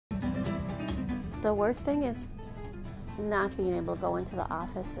The worst thing is not being able to go into the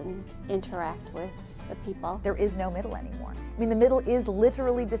office and interact with the people. There is no middle anymore. I mean, the middle is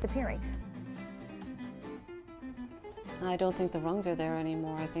literally disappearing. I don't think the rungs are there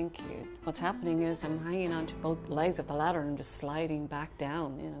anymore. I think what's happening is I'm hanging onto both legs of the ladder and I'm just sliding back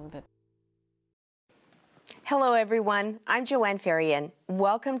down, you know. Hello everyone, I'm Joanne Ferrian.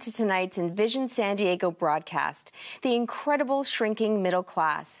 Welcome to tonight's Envision San Diego broadcast, the incredible shrinking middle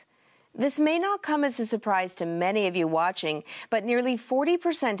class. This may not come as a surprise to many of you watching, but nearly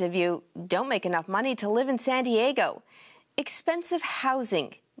 40% of you don't make enough money to live in San Diego. Expensive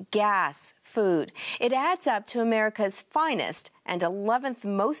housing, gas, food. It adds up to America's finest and 11th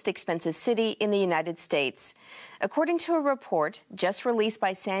most expensive city in the United States. According to a report just released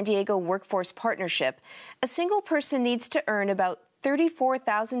by San Diego Workforce Partnership, a single person needs to earn about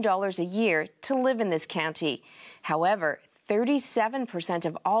 $34,000 a year to live in this county. However, 37%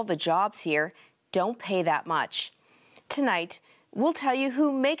 of all the jobs here don't pay that much. Tonight, we'll tell you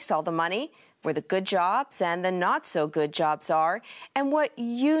who makes all the money, where the good jobs and the not so good jobs are, and what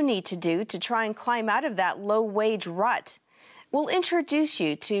you need to do to try and climb out of that low-wage rut. We'll introduce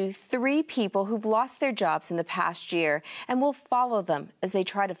you to 3 people who've lost their jobs in the past year, and we'll follow them as they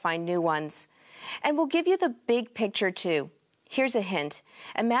try to find new ones. And we'll give you the big picture, too. Here's a hint.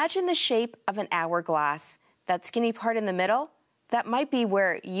 Imagine the shape of an hourglass. That skinny part in the middle, that might be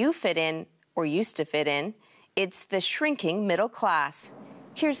where you fit in, or used to fit in. It's the shrinking middle class.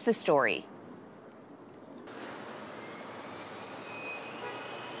 Here's the story.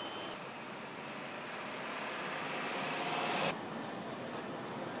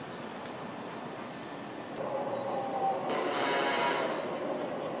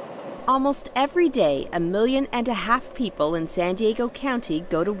 Almost every day, 1.5 million people in San Diego County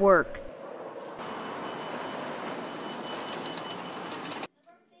go to work.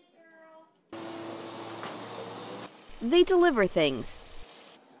 They deliver things.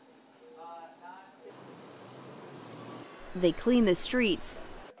 They clean the streets.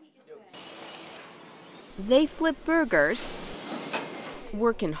 They flip burgers,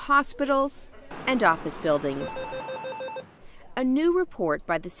 work in hospitals and office buildings. A new report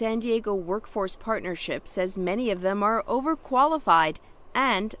by the San Diego Workforce Partnership says many of them are overqualified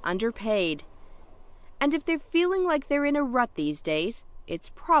and underpaid. And if they're feeling like they're in a rut these days,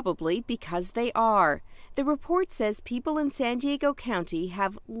 it's probably because they are. The report says people in San Diego County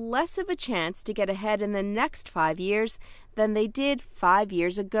have less of a chance to get ahead in the next 5 years than they did 5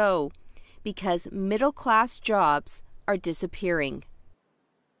 years ago, because middle-class jobs are disappearing.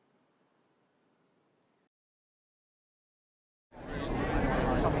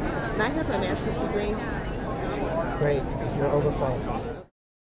 I have my master's degree. Great, you're overqualified.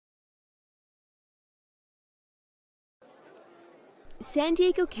 San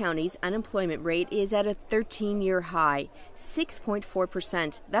Diego County's unemployment rate is at a 13-year high,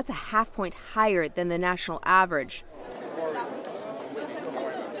 6.4%. That's a half point higher than the national average.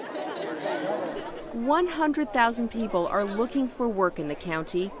 100,000 people are looking for work in the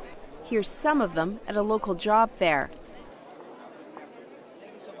county. Here's some of them at a local job fair.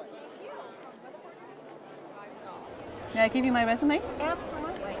 May I give you my resume?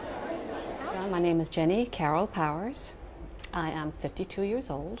 Absolutely. My name is Jenny Carol Powers. I am 52 years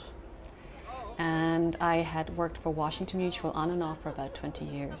old, and I had worked for Washington Mutual on and off for about 20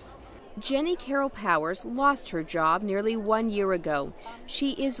 years. Jenny Carol Powers lost her job nearly 1 year ago.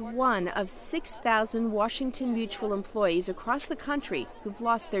 She is one of 6,000 Washington Mutual employees across the country who've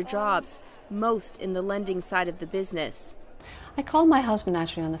lost their jobs, most in the lending side of the business. I called my husband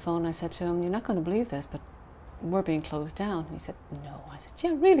actually on the phone and I said to him, "You're not going to believe this, but we're being closed down." And he said, "No." I said,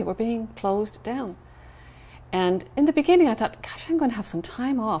 "Yeah, really, we're being closed down." And in the beginning I thought, gosh, I'm going to have some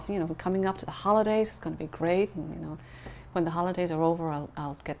time off, you know, coming up to the holidays, it's going to be great. And, you know, when the holidays are over,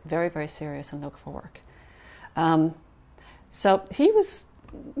 I'll get very, very serious and look for work. So he was,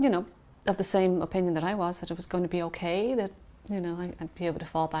 you know, of the same opinion that I was, that it was going to be okay, that, you know, I'd be able to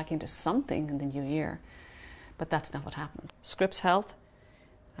fall back into something in the new year. But that's not what happened. Scripps Health,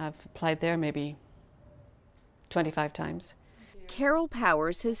 I've applied there maybe 25 times. Carol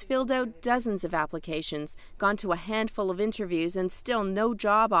Powers has filled out dozens of applications, gone to a handful of interviews, and still no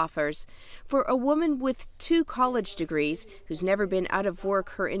job offers. For a woman with 2 college degrees who's never been out of work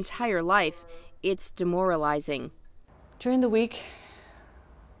her entire life, it's demoralizing. During the week,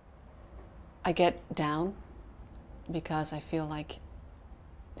 I get down because I feel like,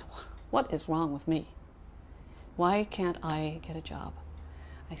 what is wrong with me? Why can't I get a job?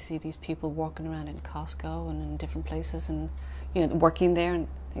 I see these people walking around in Costco and in different places and, you know, working there, and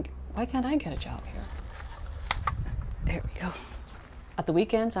think, why can't I get a job here? There we go. At the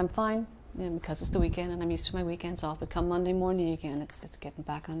weekends, I'm fine. because it's the weekend and I'm used to my weekends off. But come Monday morning again, it's getting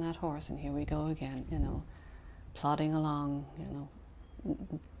back on that horse, and here we go again, plodding along,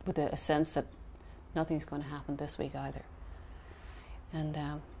 with a sense that nothing's going to happen this week either. And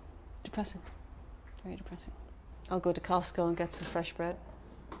depressing, very depressing. I'll go to Costco and get some fresh bread.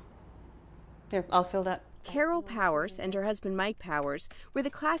 Here, I'll fill that. Carol Powers and her husband Mike Powers were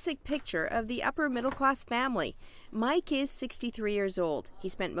the classic picture of the upper middle class family. Mike is 63 years old. He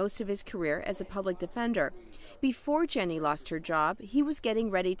spent most of his career as a public defender. Before Jenny lost her job, he was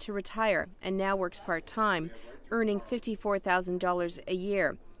getting ready to retire and now works part-time, earning $54,000 a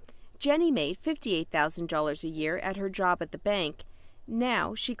year. Jenny made $58,000 a year at her job at the bank.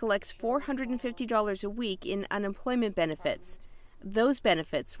 Now she collects $450 a week in unemployment benefits. Those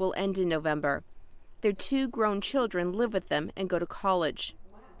benefits will end in November. Their 2 grown children live with them and go to college.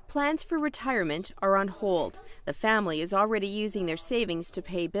 Plans for retirement are on hold. The family is already using their savings to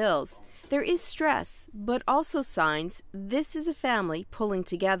pay bills. There is stress, but also signs this is a family pulling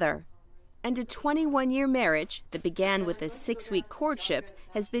together. And a 21-year marriage that began with a 6-week courtship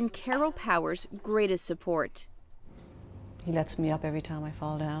has been Carol Powers' greatest support. He lets me up every time I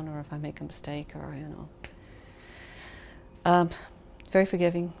fall down or if I make a mistake or, very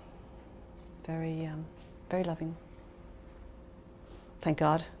forgiving, very loving. Thank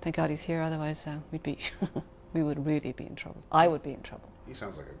God he's here, otherwise we would really be in trouble. I would be in trouble. He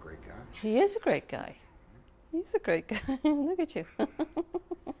sounds like a great guy. He is a great guy. He's a great guy. Look at you.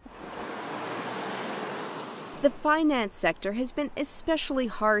 The finance sector has been especially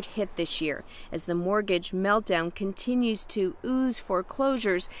hard hit this year. As the mortgage meltdown continues to ooze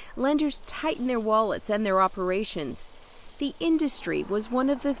foreclosures, lenders tighten their wallets and their operations. The industry was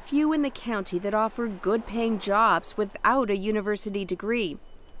one of the few in the county that offered good-paying jobs without a university degree.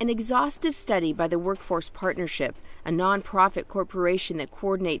 An exhaustive study by the Workforce Partnership, a nonprofit corporation that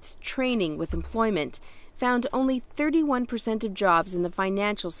coordinates training with employment, found only 31% of jobs in the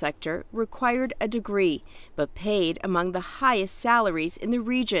financial sector required a degree, but paid among the highest salaries in the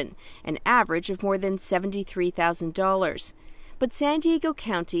region, an average of more than $73,000. But San Diego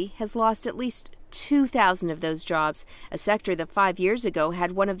County has lost at least 2,000 of those jobs, a sector that 5 years ago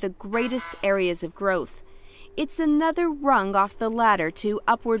had one of the greatest areas of growth. It's another rung off the ladder to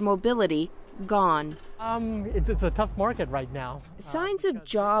upward mobility gone. It's a tough market right now. Signs of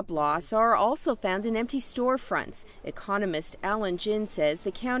job loss are also found in empty storefronts. Economist Alan Ginn says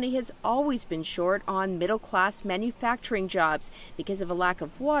the county has always been short on middle-class manufacturing jobs because of a lack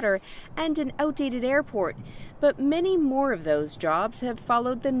of water and an outdated airport. But many more of those jobs have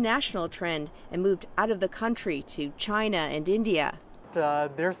followed the national trend and moved out of the country to China and India.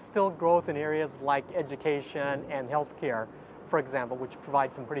 There's still growth in areas like education and healthcare, for example, which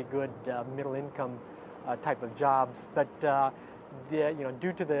provide some pretty good middle-income type of jobs. But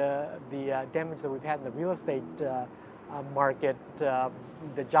due to the damage that we've had in the real estate market,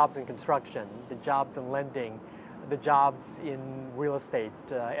 the jobs in construction, the jobs in lending, the jobs in real estate,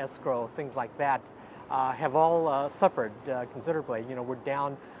 escrow, things like that, have all suffered considerably. We're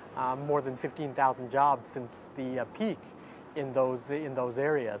down more than 15,000 jobs since the peak in those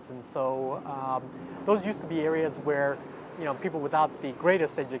areas, and so those used to be areas where people without the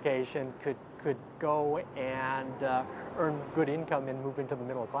greatest education could go and earn good income and move into the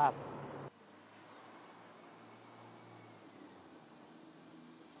middle class.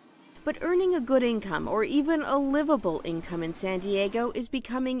 But earning a good income or even a livable income in San Diego is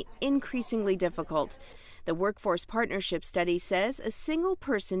becoming increasingly difficult. The Workforce Partnership study says a single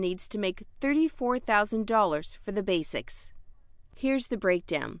person needs to make $34,000 for the basics. Here's the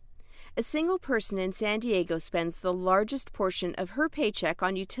breakdown. A single person in San Diego spends the largest portion of her paycheck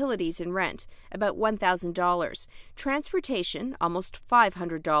on utilities and rent, about $1,000, transportation, almost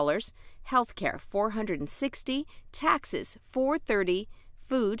 $500, healthcare, $460, taxes, $430,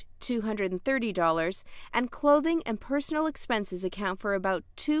 food, $230, and clothing and personal expenses account for about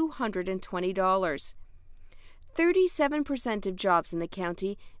 $220. 37% of jobs in the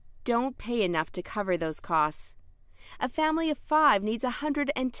county don't pay enough to cover those costs. A family of 5 needs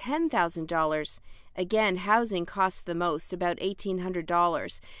 $110,000. Again, housing costs the most, about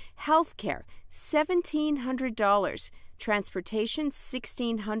 $1,800. Healthcare, $1,700. Transportation,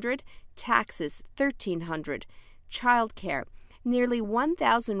 $1,600. Taxes, $1,300. Childcare, nearly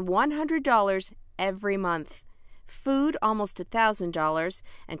 $1,100 every month. Food, almost $1,000,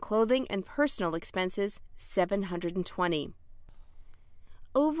 and clothing and personal expenses, $720.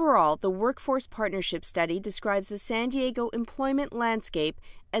 Overall, the Workforce Partnership study describes the San Diego employment landscape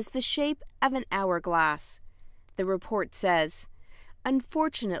as the shape of an hourglass. The report says,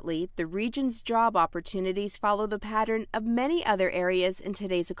 Unfortunately, the region's job opportunities follow the pattern of many other areas in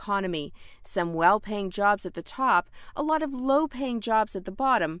today's economy. Some well-paying jobs at the top, a lot of low-paying jobs at the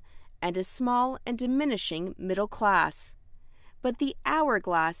bottom, and a small and diminishing middle class. But the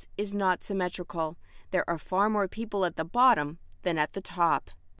hourglass is not symmetrical. There are far more people at the bottom than at the top.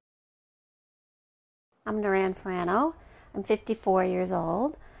 I'm Duran Frano. I'm 54 years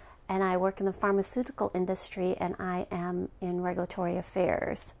old, and I work in the pharmaceutical industry, and I am in regulatory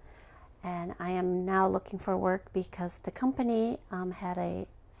affairs. And I am now looking for work because the company had a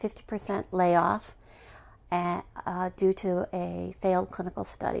 50% layoff due to a failed clinical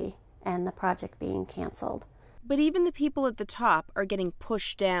study and the project being canceled. But even the people at the top are getting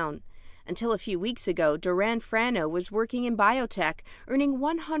pushed down. Until a few weeks ago, Duran Frano was working in biotech, earning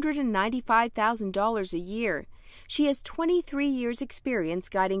 $195,000 a year. She has 23 years' experience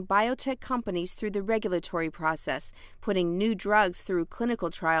guiding biotech companies through the regulatory process, putting new drugs through clinical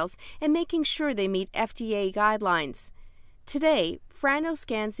trials, and making sure they meet FDA guidelines. Today, Frano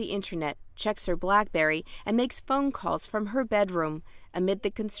scans the internet, checks her BlackBerry, and makes phone calls from her bedroom amid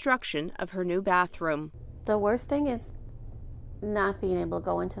the construction of her new bathroom. The worst thing is not being able to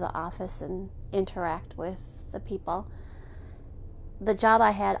go into the office and interact with the people. The job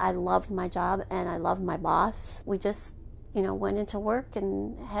I had, I loved my job and I loved my boss. We just, went into work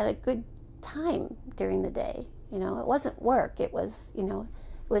and had a good time during the day. It wasn't work. It was, it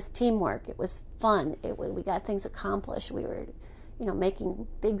was teamwork. It was fun. We got things accomplished. We were, making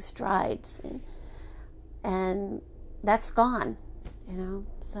big strides, and that's gone.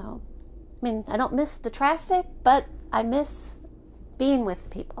 So, I don't miss the traffic, but I miss being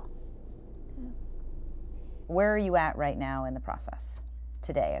with people. Where are you at right now in the process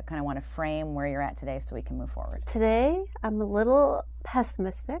today? I kind of want to frame where you're at today so we can move forward. Today, I'm a little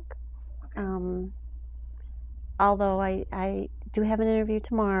pessimistic. Although I do have an interview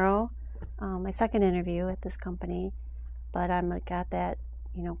tomorrow, my second interview at this company, but I'm got that,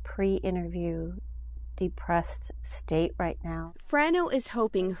 pre-interview depressed state right now. Frano is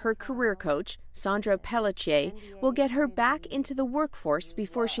hoping her career coach, Sandra Pelletier, will get her back into the workforce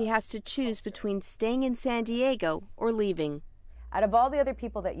before she has to choose between staying in San Diego or leaving. Out of all the other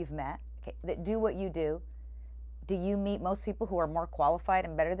people that you've met that do what you do you meet most people who are more qualified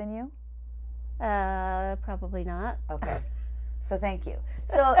and better than you? Probably not. Okay. So thank you.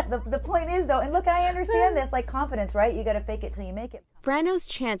 So the point is, though, and look, I understand this, like confidence, right? You got to fake it till you make it. Frano's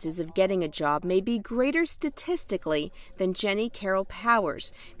chances of getting a job may be greater statistically than Jenny Carroll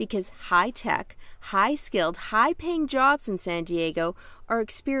Powers because high-tech, high-skilled, high-paying jobs in San Diego are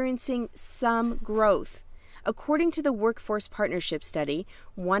experiencing some growth. According to the Workforce Partnership Study,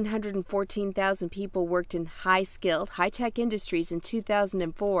 114,000 people worked in high-skilled, high-tech industries in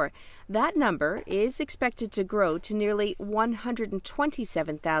 2004. That number is expected to grow to nearly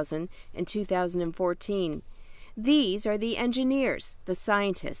 127,000 in 2014. These are the engineers, the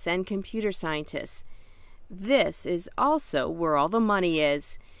scientists, and computer scientists. This is also where all the money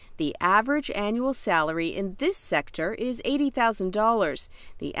is. The average annual salary in this sector is $80,000.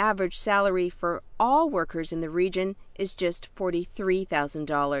 The average salary for all workers in the region is just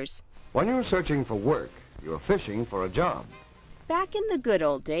 $43,000. When you're searching for work, you're fishing for a job. Back in the good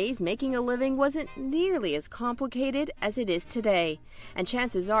old days, making a living wasn't nearly as complicated as it is today. And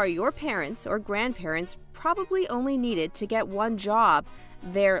chances are your parents or grandparents probably only needed to get one job,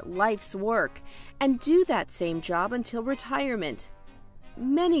 their life's work, and do that same job until retirement.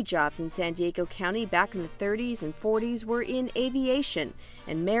 Many jobs in San Diego County back in the 30s and 40s were in aviation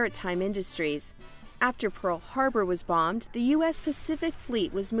and maritime industries. After Pearl Harbor was bombed, the U.S. Pacific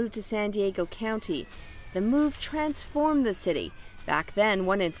Fleet was moved to San Diego County. The move transformed the city. Back then,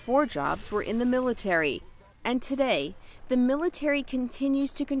 1 in 4 jobs were in the military. And today, the military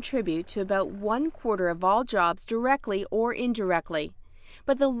continues to contribute to about 1/4 of all jobs directly or indirectly.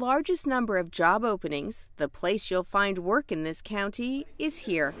 But the largest number of job openings, the place you'll find work in this county, is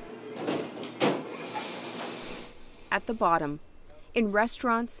here. At the bottom, in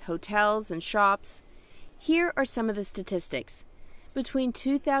restaurants, hotels, and shops. Here are some of the statistics. Between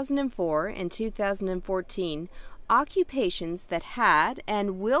 2004 and 2014, occupations that had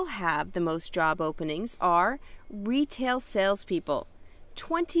and will have the most job openings are retail salespeople,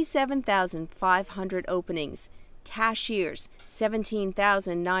 27,500 openings, cashiers,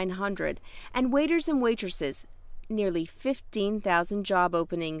 17,900, and waiters and waitresses, nearly 15,000 job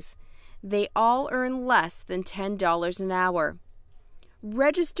openings. They all earn less than $10 an hour.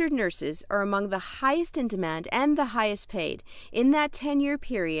 Registered nurses are among the highest in demand and the highest paid. In that 10-year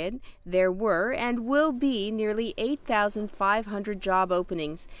period, there were and will be nearly 8,500 job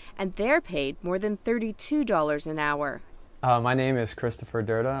openings, and they're paid more than $32 an hour. My name is Christopher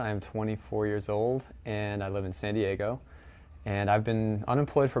Durda. I'm 24 years old and I live in San Diego. And I've been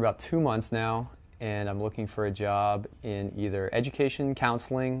unemployed for about 2 months now, and I'm looking for a job in either education,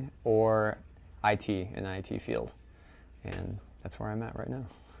 counseling, or IT, in the IT field. And that's where I'm at right now.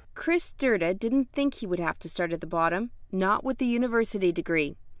 Chris Durda didn't think he would have to start at the bottom, not with a university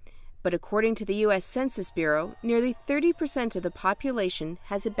degree. But according to the U.S. Census Bureau, nearly 30% of the population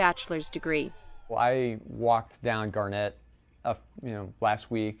has a bachelor's degree. Well, I walked down Garnett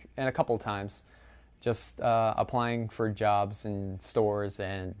last week and a couple of times, just applying for jobs in stores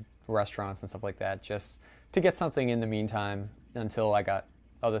and restaurants and stuff like that, just to get something in the meantime until I got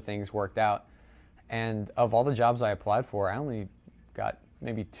other things worked out. And of all the jobs I applied for, I only got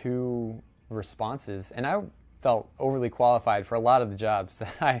maybe 2 responses, and I felt overly qualified for a lot of the jobs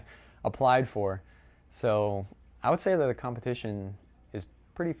that I applied for. So I would say that the competition is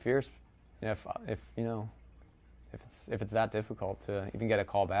pretty fierce if it's that difficult to even get a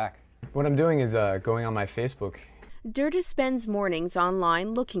call back. What I'm doing is going on my Facebook. Durda spends mornings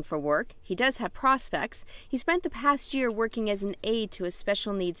online looking for work. He does have prospects. He spent the past year working as an aide to a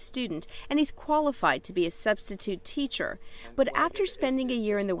special needs student, and he's qualified to be a substitute teacher. But after spending a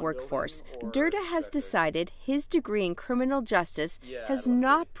year in the workforce, Durda has decided his degree in criminal justice has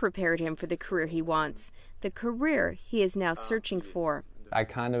not prepared him for the career he wants, the career he is now searching for. I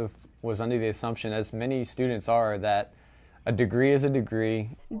kind of was under the assumption, as many students are, that a degree is a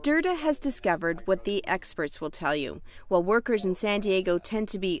degree. Durda has discovered what the experts will tell you. While workers in San Diego tend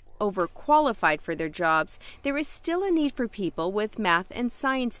to be overqualified for their jobs, there is still a need for people with math and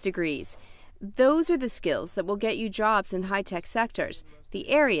science degrees. Those are the skills that will get you jobs in high-tech sectors, the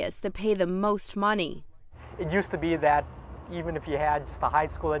areas that pay the most money. It used to be that even if you had just a high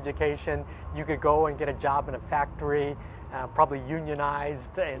school education, you could go and get a job in a factory, probably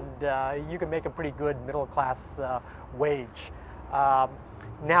unionized, and you could make a pretty good middle-class wage.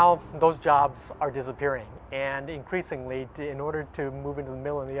 Now those jobs are disappearing, and increasingly, in order to move into the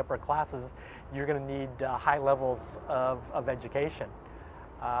middle and the upper classes, you're going to need high levels of education.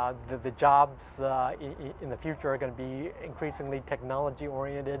 The jobs in the future are going to be increasingly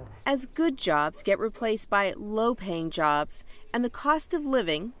technology-oriented. As good jobs get replaced by low-paying jobs, and the cost of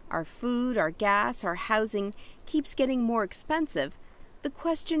living, our food, our gas, our housing, keeps getting more expensive, the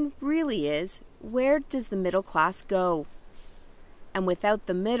question really is, where does the middle class go? And without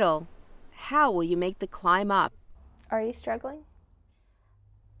the middle, how will you make the climb up? Are you struggling?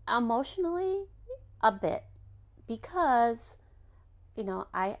 Emotionally, a bit, because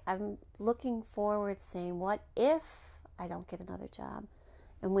I'm looking forward saying, what if I don't get another job?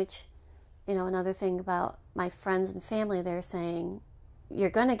 In which, another thing about my friends and family, they're saying,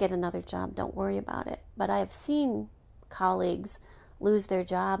 you're going to get another job, don't worry about it. But I have seen colleagues lose their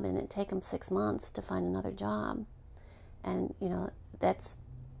job and it take them 6 months to find another job. And,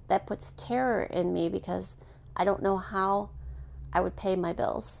 that puts terror in me, because I don't know how I would pay my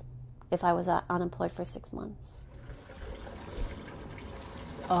bills if I was unemployed for 6 months.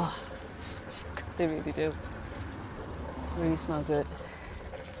 Oh, they really do. Really smell good.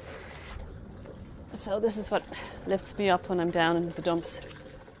 So this is what lifts me up when I'm down in the dumps.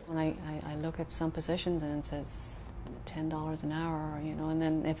 When I look at some positions and it says $10 an hour, and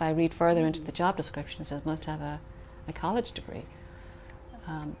then if I read further into the job description, it says must have a college degree.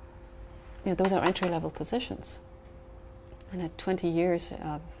 Those are entry-level positions. And at 20 years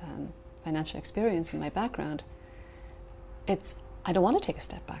of financial experience in my background, I don't want to take a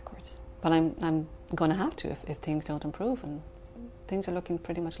step backwards, but I'm going to have to if things don't improve, and things are looking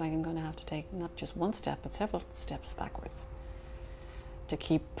pretty much like I'm going to have to take not just one step but several steps backwards to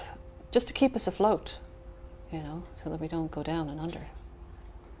keep us afloat, so that we don't go down and under.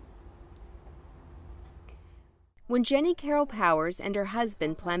 When Jenny Carroll Powers and her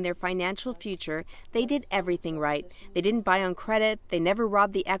husband planned their financial future, they did everything right. They didn't buy on credit, they never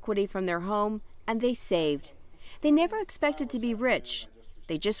robbed the equity from their home, and they saved. They never expected to be rich.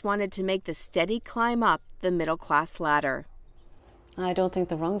 They just wanted to make the steady climb up the middle-class ladder. I don't think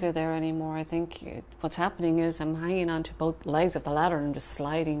the rungs are there anymore. I think what's happening is I'm hanging on to both legs of the ladder and just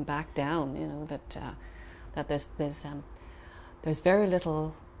sliding back down, that there's very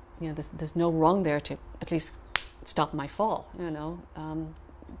little, there's no rung there to at least stop my fall, and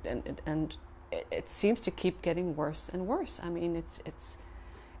it seems to keep getting worse and worse. I mean, it's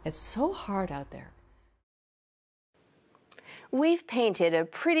so hard out there. We've painted a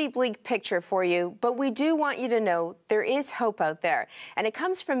pretty bleak picture for you, but we do want you to know there is hope out there, and it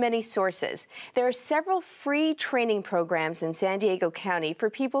comes from many sources. There are several free training programs in San Diego County for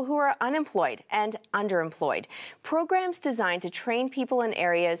people who are unemployed and underemployed. Programs designed to train people in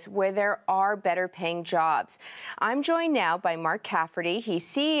areas where there are better paying jobs. I'm joined now by Mark Cafferty. He's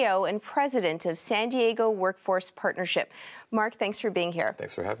CEO and President of San Diego Workforce Partnership. Mark, thanks for being here.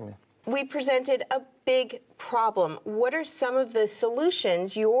 Thanks for having me. We presented a big problem. What are some of the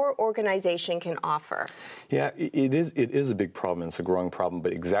solutions your organization can offer? Yeah, it is a big problem. It's a growing problem,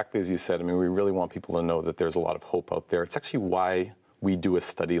 but exactly as you said, I mean, we really want people to know that there's a lot of hope out there. It's actually why we do a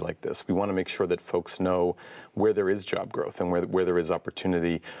study like this. We want to make sure that folks know where there is job growth and where there is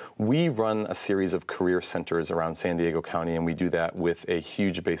opportunity. We run a series of career centers around San Diego County, and we do that with a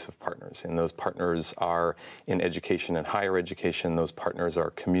huge base of partners. And those partners are in education and higher education. Those partners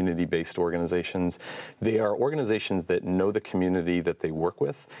are community-based organizations. They are organizations that know the community that they work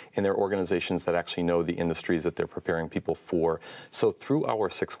with, and they're organizations that actually know the industries that they're preparing people for. So through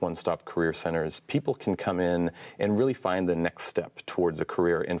our 6 one-stop career centers, people can come in and really find the next step towards a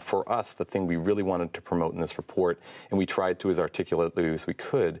career. And for us, the thing we really wanted to promote in this report, and we tried to as articulately as we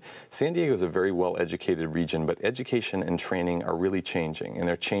could, San Diego is a very well-educated region, but education and training are really changing, and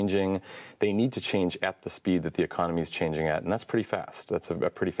they're changing. They need to change at the speed that the economy is changing at, and that's pretty fast. That's a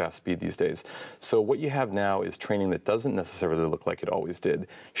pretty fast speed these days. So what you have now is training that doesn't necessarily look like it always did.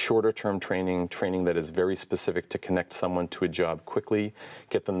 Shorter-term training, training that is very specific to connect someone to a job quickly,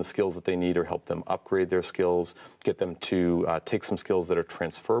 get them the skills that they need or help them upgrade their skills, get them to take some skills that are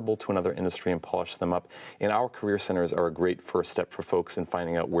transferable to another industry and polish them up. And our career centers are a great first step for folks in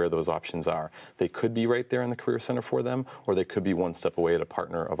finding out where those options are. They could be right there in the career center for them, or they could be one step away at a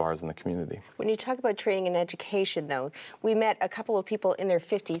partner of ours in the community. When you talk about training and education, though, we met a couple of people in their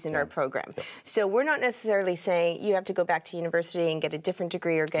 50s in our program. So we're not necessarily saying you have to go back to university and get a different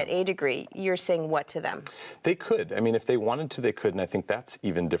degree or get a degree. You're saying what to them? They could. I mean, if they wanted to, they could, and I think that's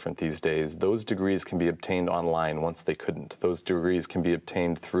even different these days. Those degrees can be obtained online once they couldn't. Those degrees can be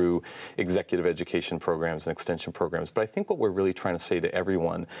obtained through executive education programs and extension programs. But I think what we're really trying to say to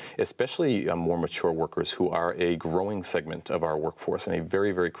everyone, especially more mature workers who are a growing segment of our workforce and a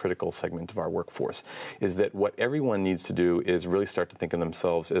very, very critical segment of our workforce, is that what everyone needs to do is really start to think of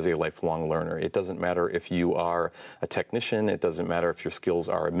themselves as a lifelong learner. It doesn't matter if you are a technician. It doesn't matter if your skills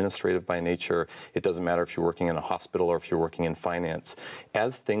are administrative by nature. It doesn't matter if you're working in a hospital or if you're working in finance.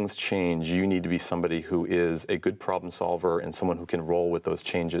 As things change, you need to be somebody who is a good problem solver and someone who can roll with those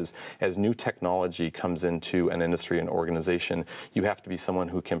changes. As new technology comes into an industry and organization, you have to be someone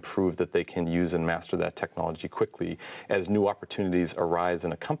who can prove that they can use and master that technology quickly. As new opportunities arise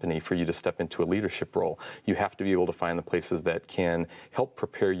in a company for you to step into a leadership role, you have to be able to find the places that can help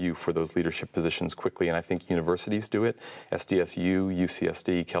prepare you for those leadership positions quickly. And I think universities do it. SDSU,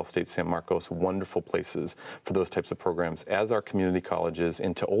 UCSD, Cal State San Marcos, wonderful places for those types of programs. As our community colleges,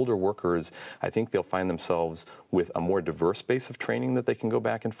 and to older workers, I think they'll find themselves with a more diverse base of training that they can go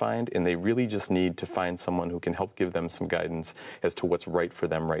back and find, and they really just need to find someone who can help give them some guidance as to what's right for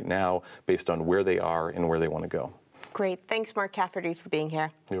them right now based on where they are and where they want to go. Great. Thanks, Mark Cafferty, for being here.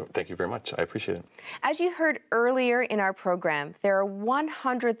 Thank you very much. I appreciate it. As you heard earlier in our program, there are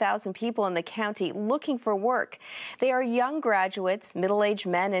 100,000 people in the county looking for work. They are young graduates, middle-aged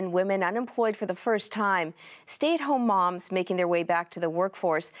men and women unemployed for the first time, stay-at-home moms making their way back to the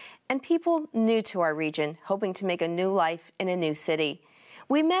workforce, and people new to our region hoping to make a new life in a new city.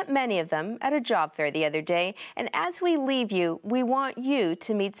 We met many of them at a job fair the other day, and as we leave you, we want you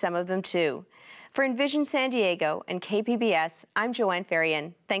to meet some of them too. For Envision San Diego and KPBS, I'm Joanne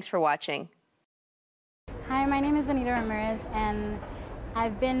Farian. Thanks for watching. Hi, my name is Anita Ramirez, and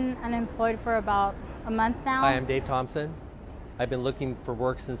I've been unemployed for about a month now. Hi, I'm Dave Thompson. I've been looking for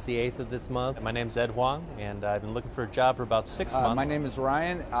work since the 8th of this month. My name's Ed Huang, and I've been looking for a job for about 6 months. My name is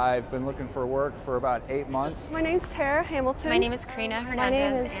Ryan. I've been looking for work for about 8 months. My name's Tara Hamilton. My name is Karina Hernandez. My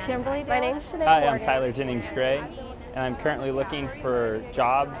name is Kimberly. My name is Sinead. Hi, I'm Tyler Jennings Gray, and I'm currently looking for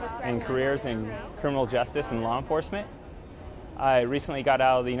jobs and careers in criminal justice and law enforcement. I recently got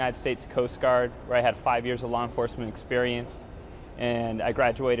out of the United States Coast Guard, where I had 5 years of law enforcement experience, and I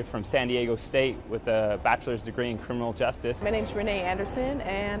graduated from San Diego State with a bachelor's degree in criminal justice. My name is Renee Anderson,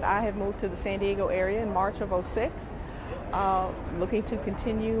 and I have moved to the San Diego area in March of '06, looking to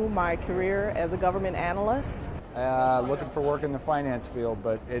continue my career as a government analyst. Looking for work in the finance field,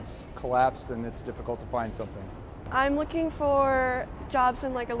 but it's collapsed and it's difficult to find something. I'm looking for jobs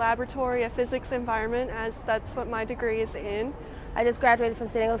in like a laboratory, a physics environment, as that's what my degree is in. I just graduated from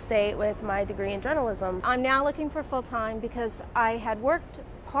San Diego State with my degree in journalism. I'm now looking for full-time because I had worked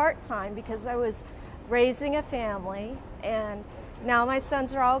part-time because I was raising a family, and now my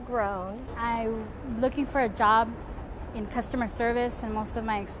sons are all grown. I'm looking for a job in customer service, and most of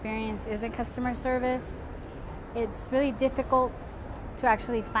my experience is in customer service. It's really difficult to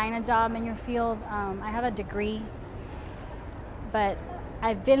actually find a job in your field. I have a degree, but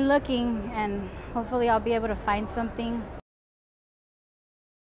I've been looking, and hopefully I'll be able to find something.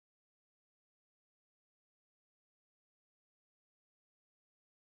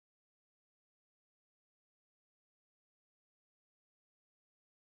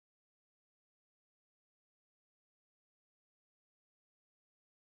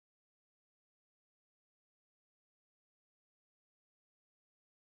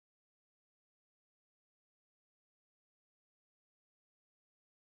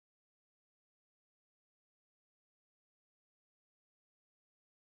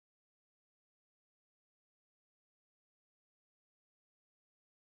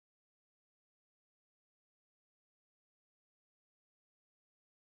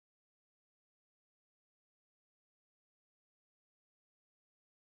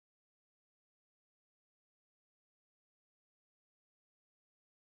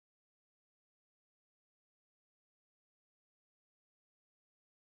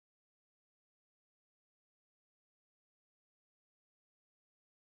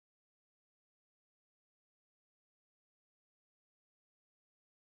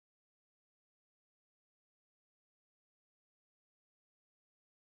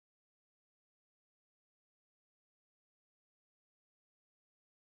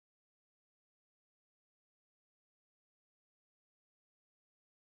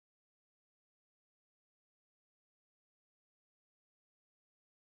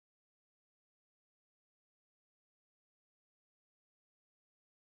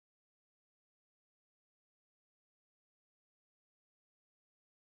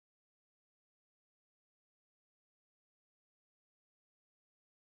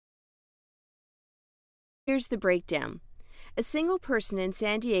 Here's the breakdown. A single person in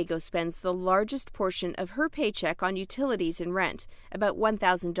San Diego spends the largest portion of her paycheck on utilities and rent, about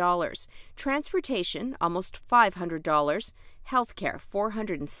 $1,000, transportation, almost $500, healthcare,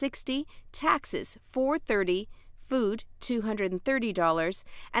 $460, taxes, $430, food, $230,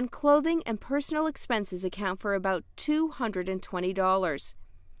 and clothing and personal expenses account for about $220.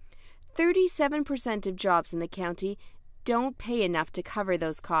 37% of jobs in the county don't pay enough to cover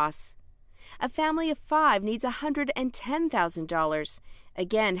those costs. A family of 5 needs $110,000.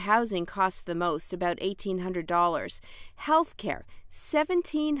 Again, housing costs the most, about $1,800. Healthcare,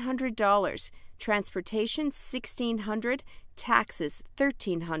 $1,700. Transportation, $1,600. Taxes,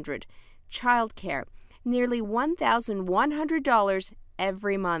 $1,300. Childcare, nearly $1,100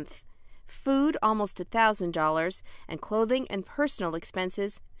 every month. Food, almost $1,000, and clothing and personal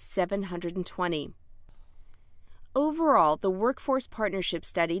expenses, $720. Overall, the Workforce Partnership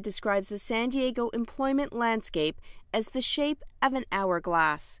Study describes the San Diego employment landscape as the shape of an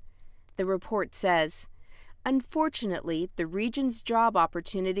hourglass. The report says, unfortunately, the region's job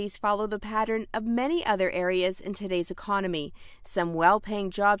opportunities follow the pattern of many other areas in today's economy, some well-paying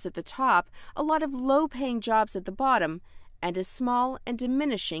jobs at the top, a lot of low-paying jobs at the bottom, and a small and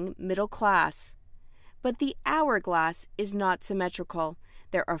diminishing middle class. But the hourglass is not symmetrical.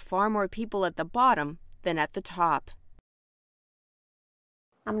 There are far more people at the bottom than at the top.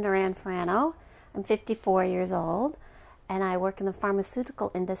 I'm Duran Frano. I'm 54 years old, and I work in the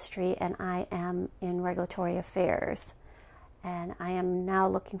pharmaceutical industry, and I am in regulatory affairs. And I am now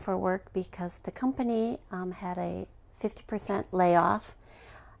looking for work because the company had a 50% layoff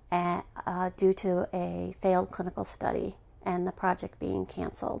due to a failed clinical study and the project being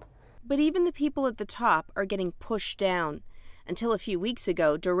canceled. But even the people at the top are getting pushed down. Until a few weeks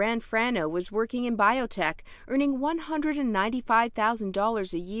ago, Duran Frano was working in biotech, earning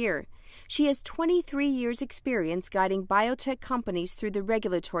 $195,000 a year. She has 23 years' experience guiding biotech companies through the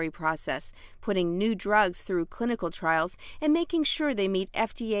regulatory process, putting new drugs through clinical trials, and making sure they meet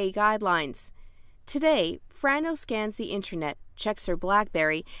FDA guidelines. Today, Frano scans the internet, checks her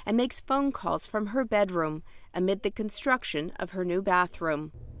BlackBerry, and makes phone calls from her bedroom amid the construction of her new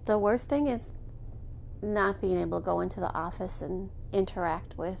bathroom. The worst thing is not being able to go into the office and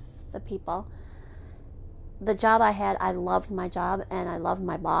interact with the people. The job I had, I loved my job and I loved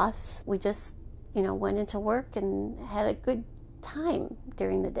my boss. We just, went into work and had a good time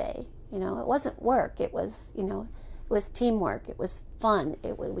during the day. It wasn't work. It was, it was teamwork. It was fun.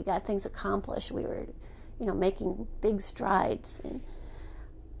 We got things accomplished. We were, making big strides,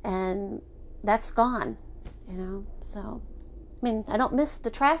 and that's gone. So, I don't miss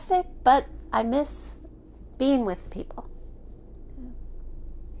the traffic, but I miss being with people.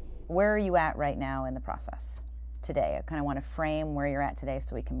 Where are you at right now in the process today? I kind of want to frame where you're at today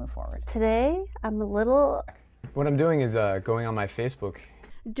so we can move forward. Today, I'm a little... What I'm doing is going on my Facebook.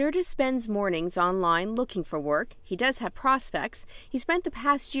 Durda spends mornings online looking for work. He does have prospects. He spent the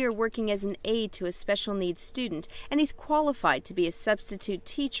past year working as an aide to a special needs student, and he's qualified to be a substitute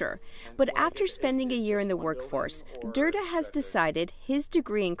teacher. But after spending a year in the workforce, Durda has decided his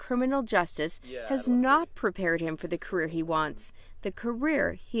degree in criminal justice has not prepared him for the career he wants, the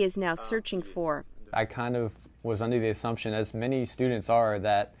career he is now searching for. I kind of was under the assumption, as many students are,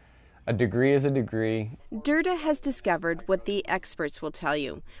 that a degree is a degree. Durda has discovered what the experts will tell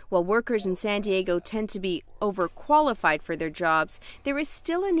you. While workers in San Diego tend to be overqualified for their jobs, there is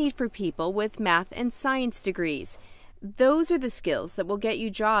still a need for people with math and science degrees. Those are the skills that will get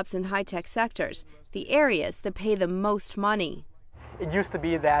you jobs in high-tech sectors, the areas that pay the most money. It used to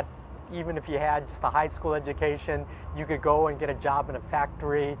be that even if you had just a high school education, you could go and get a job in a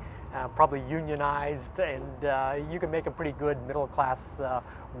factory, probably unionized, and you could make a pretty good middle-class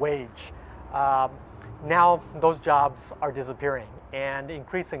wage. Now those jobs are disappearing, and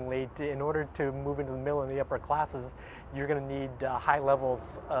increasingly, in order to move into the middle and the upper classes, you're going to need high levels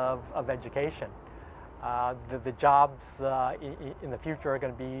of education. The jobs in the future are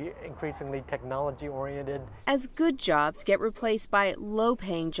going to be increasingly technology-oriented. As good jobs get replaced by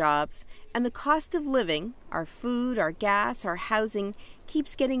low-paying jobs, and the cost of living, our food, our gas, our housing,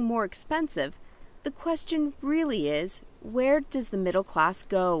 keeps getting more expensive, the question really is, where does the middle class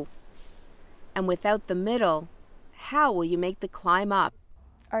go? And without the middle, how will you make the climb up?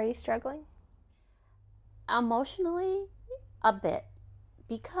 Are you struggling? Emotionally, a bit,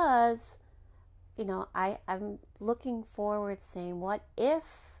 because I'm looking forward saying, what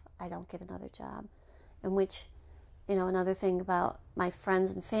if I don't get another job? In which, another thing about my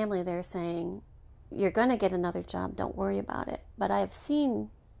friends and family, they're saying, you're going to get another job, don't worry about it. But I have seen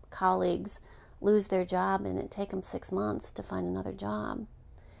colleagues lose their job and it take them 6 months to find another job.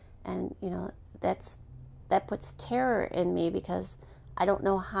 And, that puts terror in me, because I don't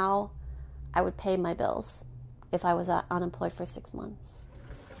know how I would pay my bills if I was unemployed for 6 months.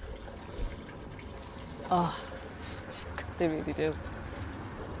 Oh, they really do.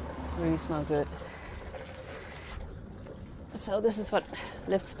 They really smell good. So this is what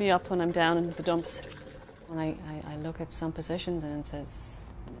lifts me up when I'm down in the dumps. When I look at some positions and it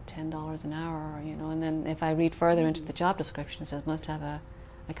says $10 an hour, and then if I read further into the job description, it says must have a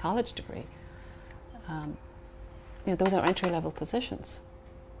college degree. Those are entry-level positions.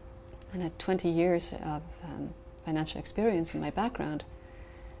 And at 20 years of financial experience in my background,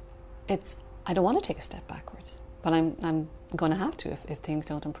 I don't want to take a step backwards, but I'm going to have to if things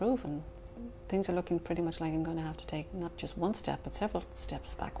don't improve, and things are looking pretty much like I'm going to have to take not just one step but several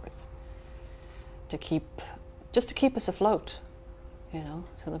steps backwards to keep us afloat,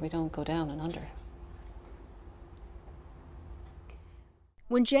 so that we don't go down and under.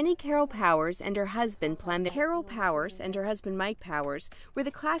 When Jenny Carroll Powers and her husband planned Carroll Powers and her husband Mike Powers were the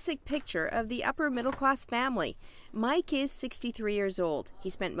classic picture of the upper middle class family. Mike is 63 years old. He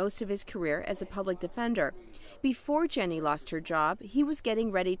spent most of his career as a public defender. Before Jenny lost her job, he was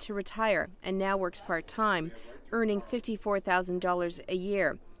getting ready to retire and now works part-time, earning $54,000 a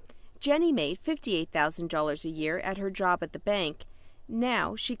year. Jenny made $58,000 a year at her job at the bank.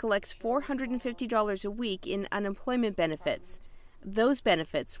 Now she collects $450 a week in unemployment benefits. Those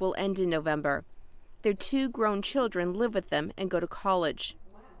benefits will end in November. Their 2 grown children live with them and go to college.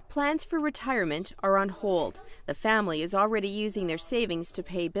 Plans for retirement are on hold. The family is already using their savings to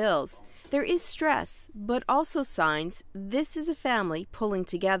pay bills. There is stress, but also signs this is a family pulling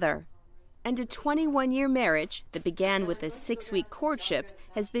together. And a 21-year marriage that began with a 6-week courtship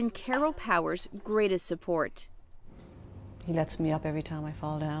has been Carroll Powers' greatest support. He lets me up every time I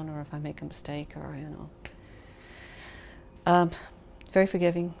fall down or if I make a mistake, or very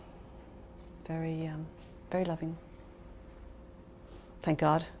forgiving, very loving. Thank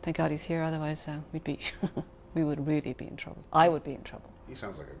God he's here. Otherwise, we would really be in trouble. I would be in trouble. He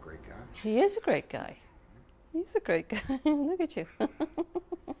sounds like a great guy. He is a great guy. He's a great guy. Look at you.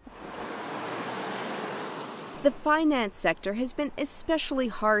 The finance sector has been especially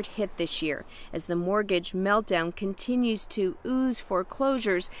hard hit this year. As the mortgage meltdown continues to ooze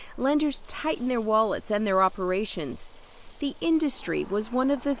foreclosures, lenders tighten their wallets and their operations. The industry was one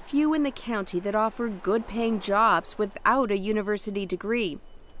of the few in the county that offered good-paying jobs without a university degree.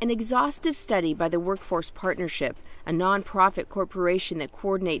 An exhaustive study by the Workforce Partnership, a nonprofit corporation that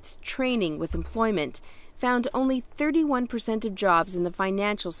coordinates training with employment, found only 31% of jobs in the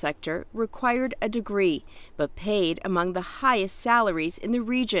financial sector required a degree, but paid among the highest salaries in the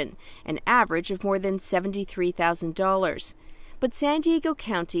region, an average of more than $73,000. But San Diego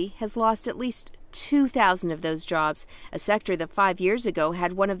County has lost at least 2,000 of those jobs, a sector that 5 years ago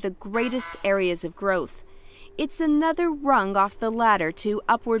had one of the greatest areas of growth. It's another rung off the ladder to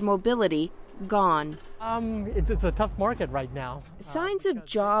upward mobility gone. It's a tough market right now. Signs of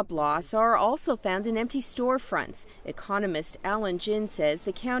job loss are also found in empty storefronts. Economist Alan Ginn says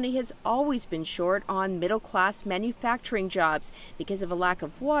the county has always been short on middle-class manufacturing jobs because of a lack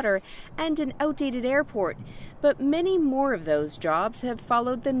of water and an outdated airport. But many more of those jobs have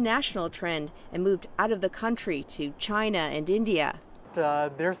followed the national trend and moved out of the country to China and India.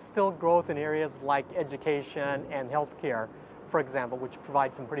 There's still growth in areas like education and healthcare, for example, which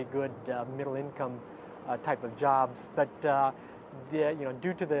provide some pretty good middle-income type of jobs. But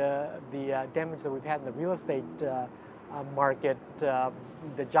due to the damage that we've had in the real estate market,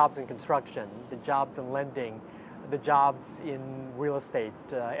 the jobs in construction, the jobs in lending, the jobs in real estate,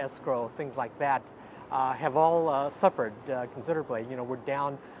 escrow, things like that, have all suffered considerably. We're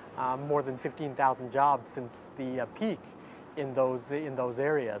down more than 15,000 jobs since the peak in those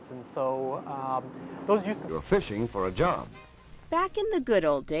areas, and so those used to. You're fishing for a job. Back in the good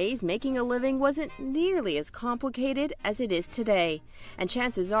old days, making a living wasn't nearly as complicated as it is today. And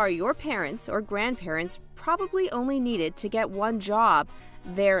chances are your parents or grandparents probably only needed to get one job,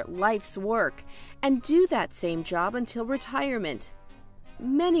 their life's work, and do that same job until retirement.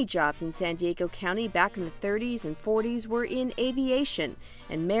 Many jobs in San Diego County back in the 30s and 40s were in aviation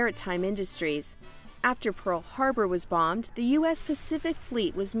and maritime industries. After Pearl Harbor was bombed, the U.S. Pacific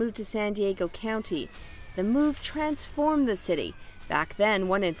Fleet was moved to San Diego County. The move transformed the city. Back then,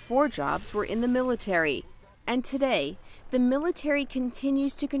 1 in 4 jobs were in the military. And today, the military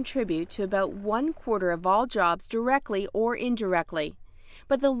continues to contribute to about 1/4 of all jobs directly or indirectly.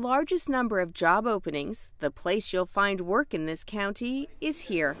 But the largest number of job openings, the place you'll find work in this county, is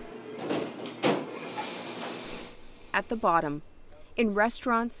here. At the bottom, in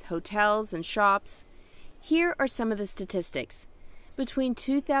restaurants, hotels, and shops. Here are some of the statistics. Between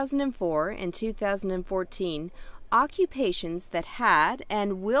 2004 and 2014, occupations that had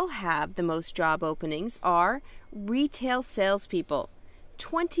and will have the most job openings are retail salespeople,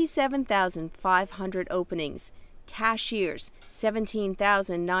 27,500 openings, cashiers,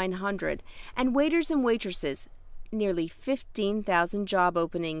 17,900, and waiters and waitresses, nearly 15,000 job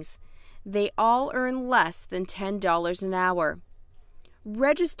openings. They all earn less than $10 an hour.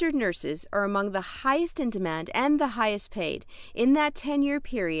 Registered nurses are among the highest in demand and the highest paid. In that 10-year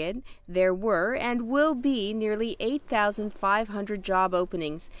period, there were and will be nearly 8,500 job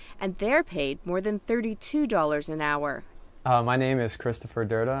openings, and they're paid more than $32 an hour. My name is Christopher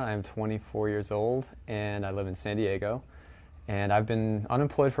Durda. I'm 24 years old, and I live in San Diego. And I've been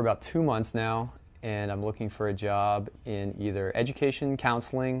unemployed for about 2 months now, and I'm looking for a job in either education,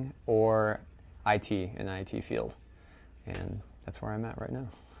 counseling, or IT, in the IT field. And that's where I'm at right now.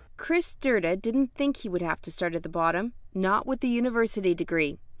 Chris Durda didn't think he would have to start at the bottom, not with a university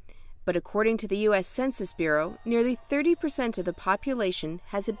degree. But according to the U.S. Census Bureau, nearly 30% of the population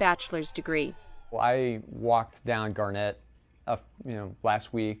has a bachelor's degree. Well, I walked down Garnett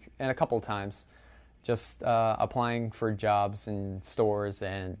last week and a couple times, just applying for jobs in stores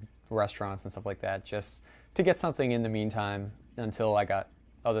and restaurants and stuff like that, just to get something in the meantime until I got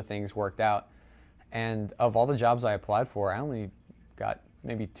other things worked out. And of all the jobs I applied for, I only got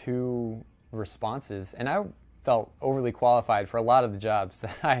maybe 2 responses, and I felt overly qualified for a lot of the jobs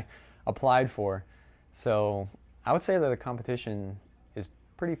that I applied for. So I would say that the competition is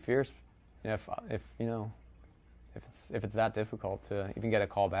pretty fierce if it's that difficult to even get a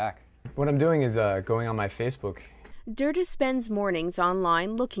call back. What I'm doing is going on my Facebook. Durda spends mornings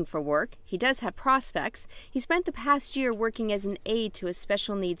online looking for work. He does have prospects. He spent the past year working as an aide to a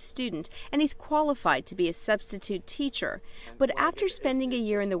special needs student, and he's qualified to be a substitute teacher. But after spending a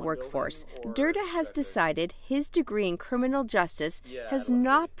year in the workforce, Durda has decided his degree in criminal justice has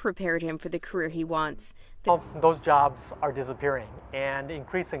not prepared him for the career he wants. Those jobs are disappearing, and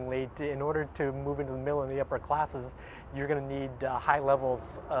increasingly, in order to move into the middle and the upper classes, you're going to need high levels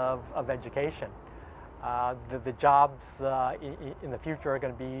of education. The jobs in the future are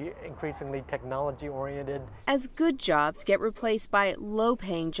going to be increasingly technology-oriented. As good jobs get replaced by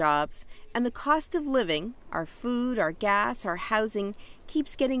low-paying jobs, and the cost of living, our food, our gas, our housing,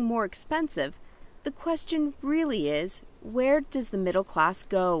 keeps getting more expensive, the question really is, where does the middle class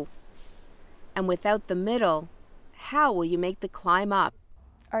go? And without the middle, how will you make the climb up?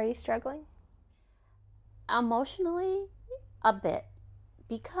 Are you struggling? Emotionally, a bit,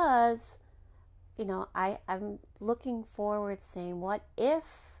 because I'm looking forward saying, what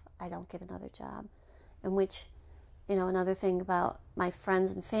if I don't get another job? In which, another thing about my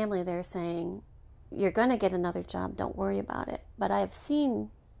friends and family, they're saying, you're going to get another job, don't worry about it. But I have seen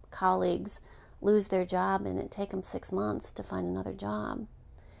colleagues lose their job and it take them 6 months to find another job.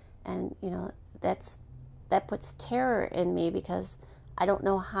 And, you know, that puts terror in me because I don't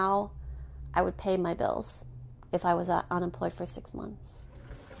know how I would pay my bills if I was unemployed for 6 months.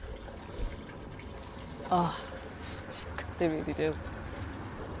 Oh, they really do.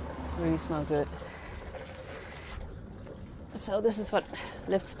 They really smell good. So this is what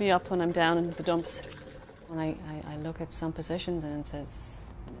lifts me up when I'm down in the dumps. When I look at some positions and it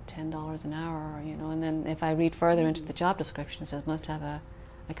says $10 an hour, you know, and then if I read further into the job description, it says must have a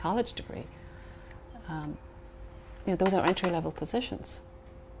college degree. You know, those are entry-level positions.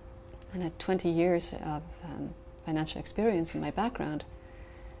 And at 20 years of financial experience in my background,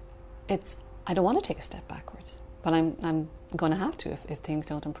 I don't want to take a step backwards, but I'm going to have to if things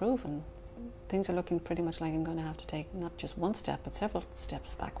don't improve, and things are looking pretty much like I'm going to have to take not just one step, but several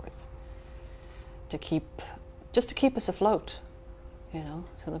steps backwards to keep us afloat, you know,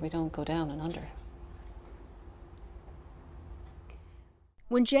 so that we don't go down and under.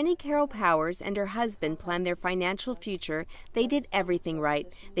 When Jenny Carroll Powers and her husband planned their financial future, they did everything right.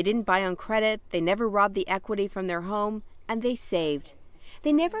 They didn't buy on credit, they never robbed the equity from their home, and they saved.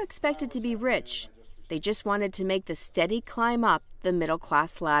 They never expected to be rich. They just wanted to make the steady climb up the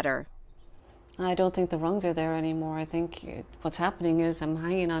middle-class ladder. I don't think the rungs are there anymore. I think what's happening is I'm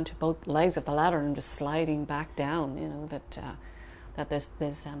hanging on to both legs of the ladder and just sliding back down, you know, that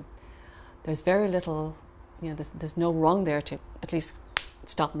there's very little, you know, there's no rung there to at least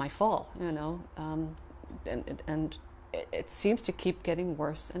stop my fall, you know, and it seems to keep getting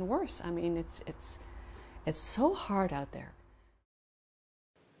worse and worse. I mean, it's so hard out there.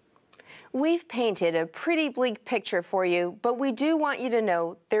 We've painted a pretty bleak picture for you, but we do want you to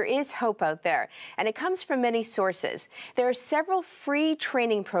know there is hope out there, and it comes from many sources. There are several free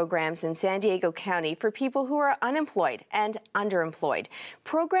training programs in San Diego County for people who are unemployed and underemployed.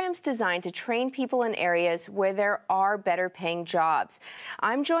 Programs designed to train people in areas where there are better paying jobs.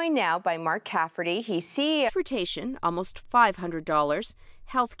 I'm joined now by Mark Cafferty. He's CEO. Transportation, almost $500.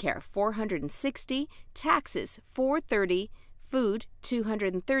 Healthcare, $460. Taxes, $430. Food,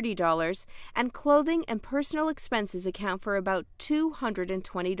 $230, and clothing and personal expenses account for about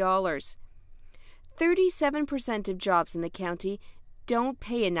 $220. 37% of jobs in the county don't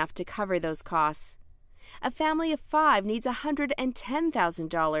pay enough to cover those costs. A family of 5 needs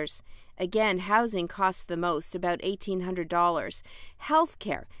 $110,000. Again, housing costs the most, about $1,800.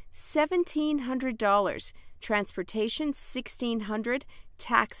 Healthcare, $1,700. Transportation, $1,600.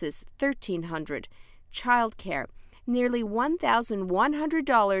 Taxes, $1,300. Childcare, nearly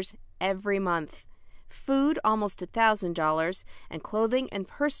 $1,100 every month. Food, almost $1,000, and clothing and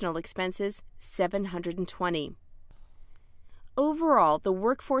personal expenses, $720. Overall, the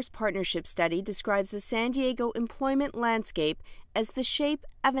Workforce Partnership Study describes the San Diego employment landscape as the shape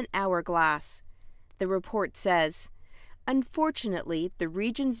of an hourglass. The report says, unfortunately, the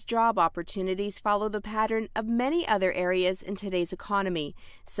region's job opportunities follow the pattern of many other areas in today's economy.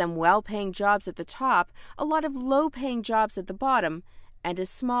 Some well-paying jobs at the top, a lot of low-paying jobs at the bottom, and a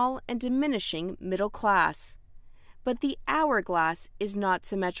small and diminishing middle class. But the hourglass is not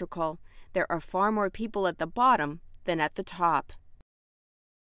symmetrical. There are far more people at the bottom than at the top.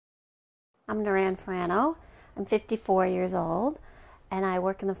 I'm Duran Frano. I'm 54 years old. And I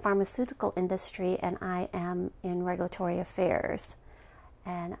work in the pharmaceutical industry, and I am in regulatory affairs.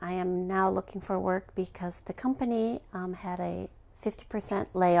 And I am now looking for work because the company had a 50%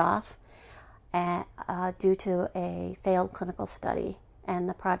 layoff due to a failed clinical study and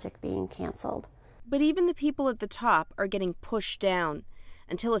the project being canceled. But even the people at the top are getting pushed down.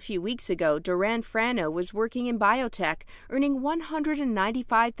 Until a few weeks ago, Duran Frano was working in biotech, earning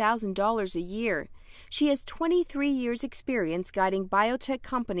 $195,000 a year. She has 23 years' experience guiding biotech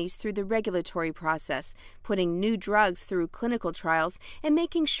companies through the regulatory process, putting new drugs through clinical trials, and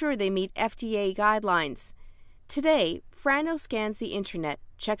making sure they meet FDA guidelines. Today, Frano scans the internet,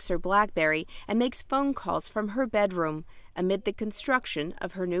 checks her BlackBerry, and makes phone calls from her bedroom amid the construction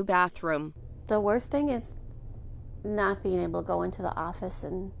of her new bathroom. The worst thing is not being able to go into the office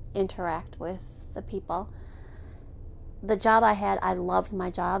and interact with the people. The job I had, I loved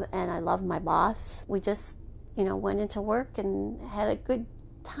my job and I loved my boss. We just, you know, went into work and had a good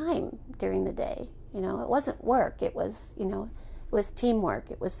time during the day. You know, it wasn't work. It was, you know, it was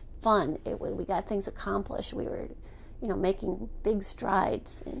teamwork. It was fun. We got things accomplished. We were, you know, making big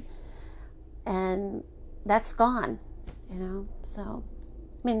strides, and that's gone, you know. So,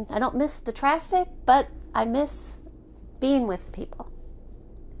 I mean, I don't miss the traffic, but I miss being with people.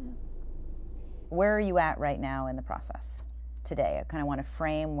 Where are you at right now in the process today? I kind of want to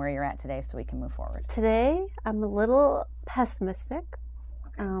frame where you're at today so we can move forward. Today, I'm a little pessimistic.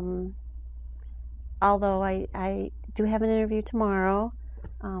 Although I do have an interview tomorrow,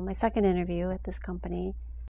 my second interview at this company.